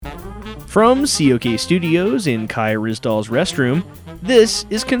From COK Studios in Kaya Rizdal's restroom, this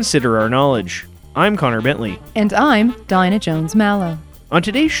is Consider Our Knowledge. I'm Connor Bentley. And I'm Dinah Jones-Mallow. On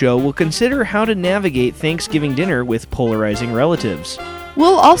today's show, we'll consider how to navigate Thanksgiving dinner with polarizing relatives.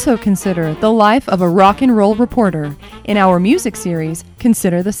 We'll also consider the life of a rock and roll reporter in our music series,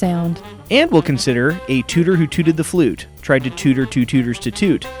 Consider the Sound. And we'll consider a tutor who tooted the flute, tried to tutor two tutors to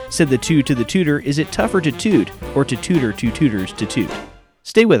toot, said the two to the tutor, is it tougher to toot or to tutor two tutors to toot?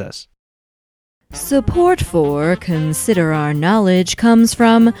 Stay with us. Support for Consider Our Knowledge comes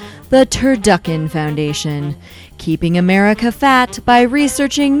from the Turducken Foundation, keeping America fat by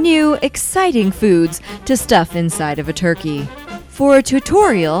researching new, exciting foods to stuff inside of a turkey. For a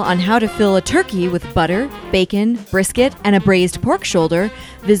tutorial on how to fill a turkey with butter, bacon, brisket, and a braised pork shoulder,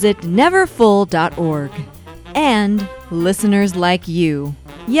 visit neverfull.org. And listeners like you,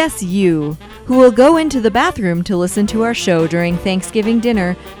 yes you, who will go into the bathroom to listen to our show during Thanksgiving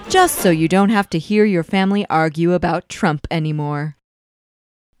dinner just so you don't have to hear your family argue about Trump anymore.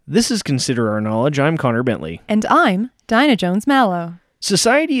 This is Consider Our Knowledge. I'm Connor Bentley. And I'm Dinah Jones-Mallow.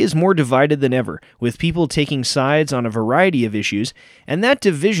 Society is more divided than ever, with people taking sides on a variety of issues, and that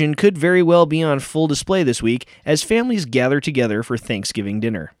division could very well be on full display this week as families gather together for Thanksgiving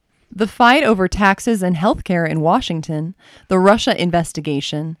dinner. The fight over taxes and healthcare in Washington, the Russia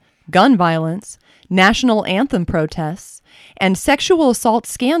investigation, gun violence, national anthem protests, and sexual assault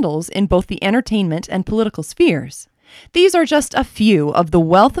scandals in both the entertainment and political spheres. These are just a few of the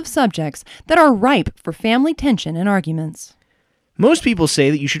wealth of subjects that are ripe for family tension and arguments. Most people say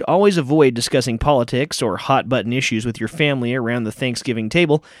that you should always avoid discussing politics or hot-button issues with your family around the Thanksgiving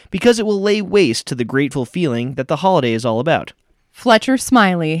table because it will lay waste to the grateful feeling that the holiday is all about. Fletcher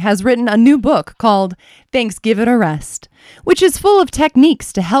Smiley has written a new book called Thanksgiving a Rest, which is full of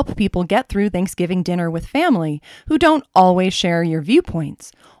techniques to help people get through Thanksgiving dinner with family who don't always share your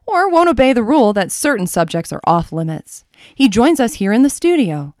viewpoints or won't obey the rule that certain subjects are off limits. He joins us here in the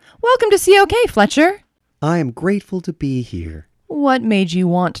studio. Welcome to COK, Fletcher. I am grateful to be here. What made you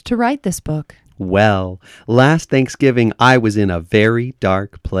want to write this book? Well, last Thanksgiving I was in a very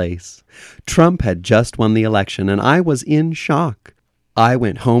dark place. Trump had just won the election and I was in shock. I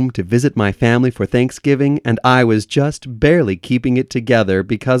went home to visit my family for Thanksgiving and I was just barely keeping it together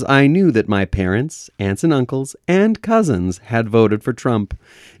because I knew that my parents, aunts and uncles, and cousins had voted for Trump.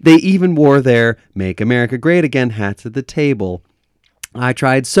 They even wore their Make America Great Again hats at the table. I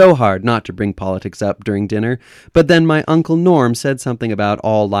tried so hard not to bring politics up during dinner, but then my Uncle Norm said something about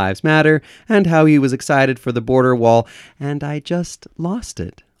All Lives Matter and how he was excited for the border wall, and I just lost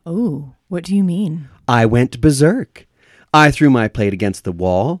it. Oh, what do you mean? I went berserk. I threw my plate against the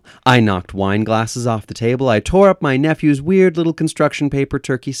wall. I knocked wine glasses off the table. I tore up my nephew's weird little construction paper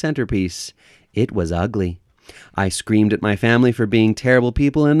turkey centerpiece. It was ugly. I screamed at my family for being terrible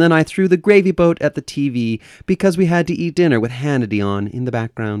people, and then I threw the gravy boat at the TV because we had to eat dinner with Hannity on in the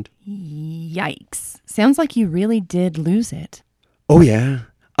background. Yikes. Sounds like you really did lose it. Oh yeah,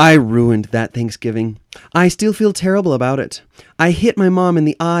 I ruined that Thanksgiving. I still feel terrible about it. I hit my mom in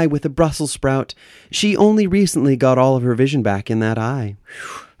the eye with a Brussels sprout. She only recently got all of her vision back in that eye.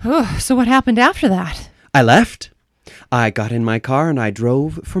 So what happened after that? I left. I got in my car and I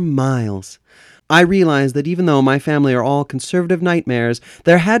drove for miles. I realized that even though my family are all conservative nightmares,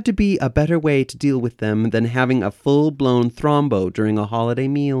 there had to be a better way to deal with them than having a full-blown thrombo during a holiday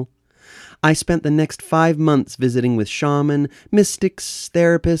meal. I spent the next 5 months visiting with shaman, mystics,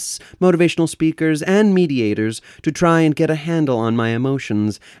 therapists, motivational speakers, and mediators to try and get a handle on my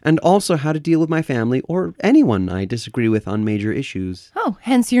emotions, and also how to deal with my family or anyone I disagree with on major issues. Oh,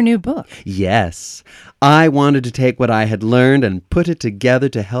 hence your new book. Yes. I wanted to take what I had learned and put it together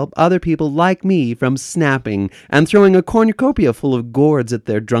to help other people like me from snapping and throwing a cornucopia full of gourds at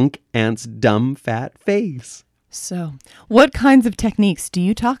their drunk aunt's dumb, fat face. So, what kinds of techniques do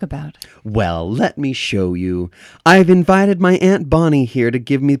you talk about? Well, let me show you. I've invited my Aunt Bonnie here to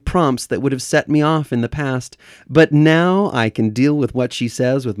give me prompts that would have set me off in the past, but now I can deal with what she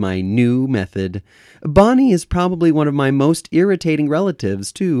says with my new method. Bonnie is probably one of my most irritating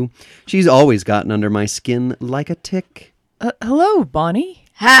relatives, too. She's always gotten under my skin like a tick. Hello, Bonnie.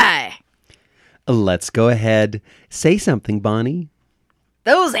 Hi! Let's go ahead. Say something, Bonnie.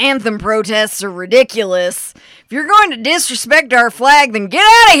 Those anthem protests are ridiculous. If you're going to disrespect our flag, then get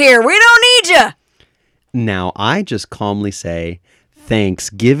out of here. We don't need you. Now I just calmly say, thanks,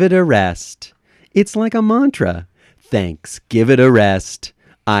 give it a rest. It's like a mantra. Thanks, give it a rest.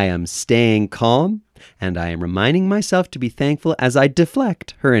 I am staying calm, and I am reminding myself to be thankful as I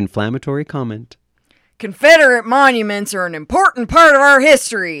deflect her inflammatory comment. Confederate monuments are an important part of our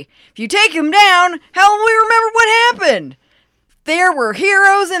history. If you take them down, how will we remember what happened? There were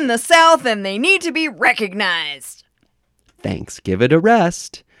heroes in the South and they need to be recognized. Thanks, give it a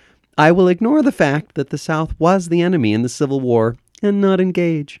rest. I will ignore the fact that the South was the enemy in the Civil War and not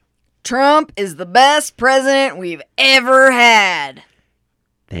engage. Trump is the best president we've ever had.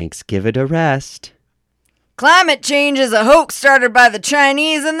 Thanks, give it a rest. Climate change is a hoax started by the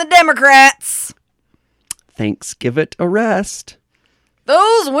Chinese and the Democrats. Thanks, give it a rest.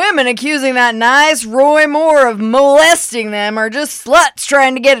 Those women accusing that nice Roy Moore of molesting them are just sluts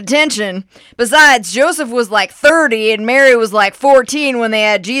trying to get attention. Besides, Joseph was like 30 and Mary was like 14 when they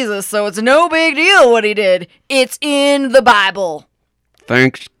had Jesus, so it's no big deal what he did. It's in the Bible.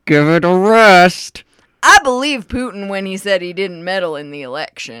 Thanks, give it a rest. I believe Putin when he said he didn't meddle in the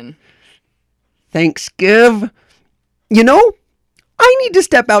election. Thanks, give. You know, I need to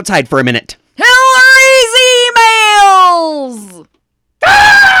step outside for a minute. Hillary's emails!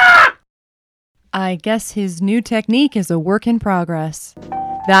 I guess his new technique is a work in progress.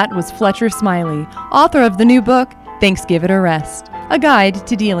 That was Fletcher Smiley, author of the new book, Thanks Give It a Rest, a guide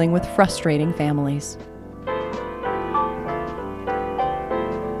to dealing with frustrating families.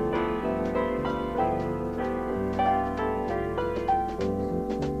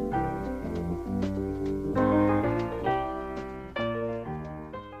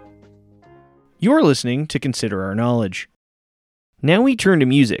 You're listening to Consider Our Knowledge. Now we turn to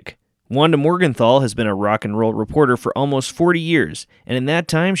music. Wanda Morganthal has been a rock and roll reporter for almost 40 years, and in that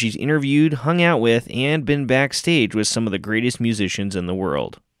time she's interviewed, hung out with, and been backstage with some of the greatest musicians in the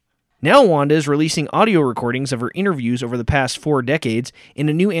world. Now Wanda is releasing audio recordings of her interviews over the past 4 decades in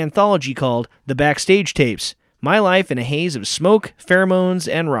a new anthology called The Backstage Tapes, My Life in a Haze of Smoke, Pheromones,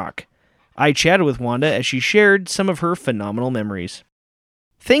 and Rock. I chatted with Wanda as she shared some of her phenomenal memories.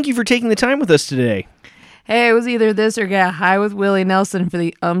 Thank you for taking the time with us today. Hey, it was either this or get high with Willie Nelson for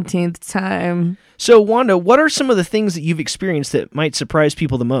the umpteenth time. So, Wanda, what are some of the things that you've experienced that might surprise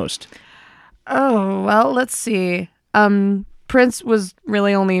people the most? Oh, well, let's see. Prince was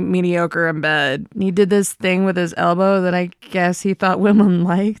really only mediocre in bed. He did this thing with his elbow that I guess he thought women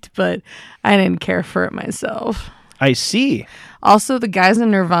liked, but I didn't care for it myself. I see. Also, the guys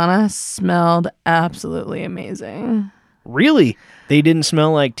in Nirvana smelled absolutely amazing. Really? They didn't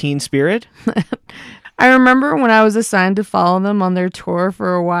smell like Teen Spirit? I remember when I was assigned to follow them on their tour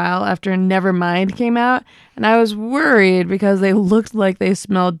for a while after Nevermind came out, and I was worried because they looked like they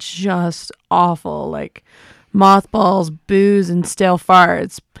smelled just awful, like mothballs, booze, and stale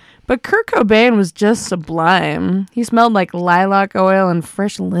farts. But Kurt Cobain was just sublime. He smelled like lilac oil and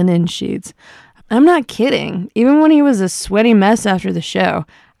fresh linen sheets. I'm not kidding. Even when he was a sweaty mess after the show,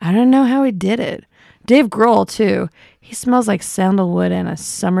 I don't know how he did it. Dave Grohl, too. He smells like sandalwood and a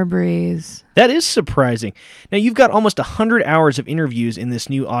summer breeze. That is surprising. Now, you've got almost 100 hours of interviews in this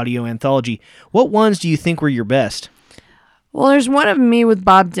new audio anthology. What ones do you think were your best? Well, there's one of me with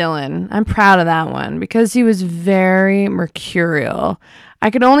Bob Dylan. I'm proud of that one because he was very mercurial. I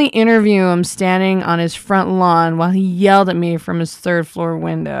could only interview him standing on his front lawn while he yelled at me from his 3rd floor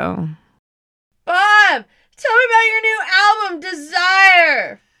window. Bob, tell me about your new album,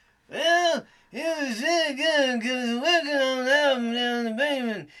 Desire. Well, it was really good because I was working on the album down in the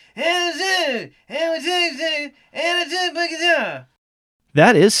basement. And I took my guitar.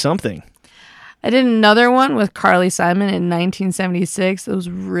 That is something. I did another one with Carly Simon in 1976. It was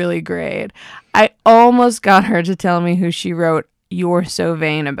really great. I almost got her to tell me who she wrote You're So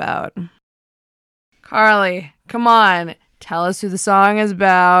Vain about. Carly, come on. Tell us who the song is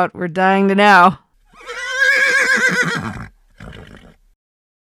about. We're dying to know.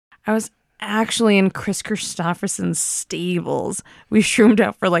 I was actually in Chris Christopherson's stables. We shroomed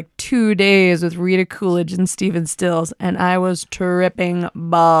out for like 2 days with Rita Coolidge and Stephen Stills, and I was tripping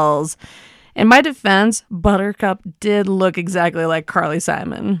balls. In my defense, Buttercup did look exactly like Carly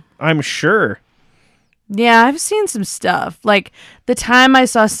Simon. I'm sure. Yeah, I've seen some stuff. Like the time I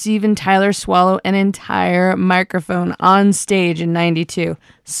saw Steven Tyler swallow an entire microphone on stage in 92,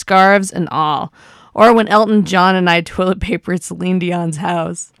 scarves and all. Or when Elton John and I toilet papered Celine Dion's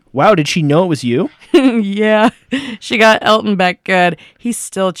house. Wow, did she know it was you? Yeah, she got Elton back good. He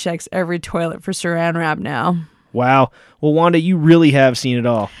still checks every toilet for saran wrap now. Wow. Well, Wanda, you really have seen it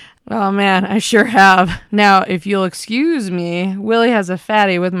all. Oh man, I sure have. Now, if you'll excuse me, Willie has a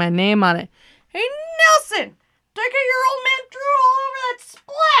fatty with my name on it. Hey, Nelson! Take your old man drew all over that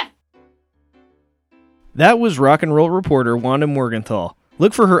split! That was rock and roll reporter Wanda Morganthal.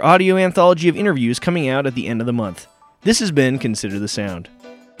 Look for her audio anthology of interviews coming out at the end of the month. This has been Consider the Sound.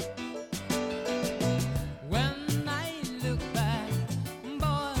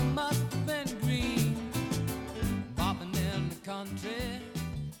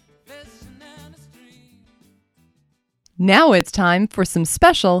 Now it's time for some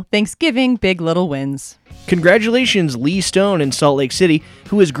special Thanksgiving Big Little Wins. Congratulations, Lee Stone in Salt Lake City,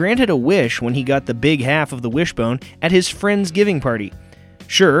 who was granted a wish when he got the big half of the wishbone at his friend's giving party.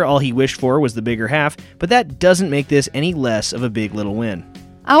 Sure, all he wished for was the bigger half, but that doesn't make this any less of a big little win.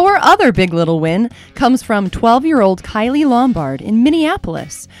 Our other big little win comes from 12-year-old Kylie Lombard in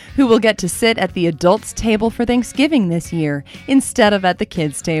Minneapolis, who will get to sit at the adults' table for Thanksgiving this year instead of at the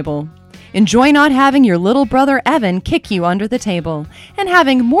kids' table. Enjoy not having your little brother Evan kick you under the table and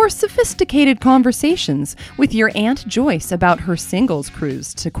having more sophisticated conversations with your Aunt Joyce about her singles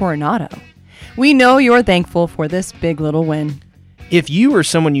cruise to Coronado. We know you're thankful for this big little win. If you or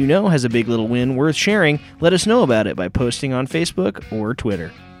someone you know has a big little win worth sharing, let us know about it by posting on Facebook or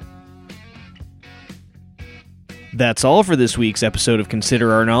Twitter. That's all for this week's episode of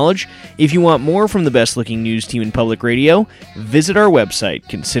Consider Our Knowledge. If you want more from the best-looking news team in public radio, visit our website,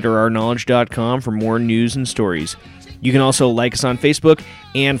 considerourknowledge.com, for more news and stories. You can also like us on Facebook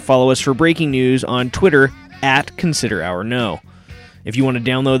and follow us for breaking news on Twitter at ConsiderOurKnow. If you want to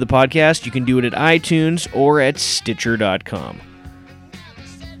download the podcast, you can do it at iTunes or at Stitcher.com.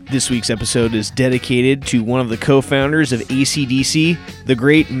 This week's episode is dedicated to one of the co-founders of AC/DC, the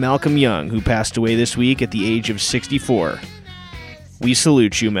great Malcolm Young, who passed away this week at the age of 64. We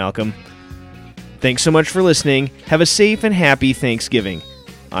salute you, Malcolm. Thanks so much for listening. Have a safe and happy Thanksgiving.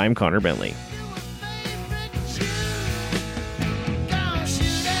 I'm Connor Bentley.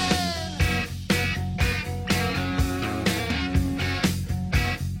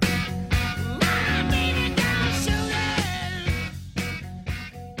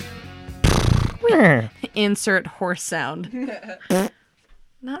 Insert horse sound.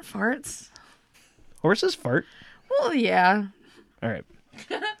 Not farts. Horses fart? Well, yeah. All right.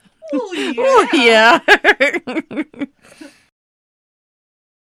 Oh, yeah.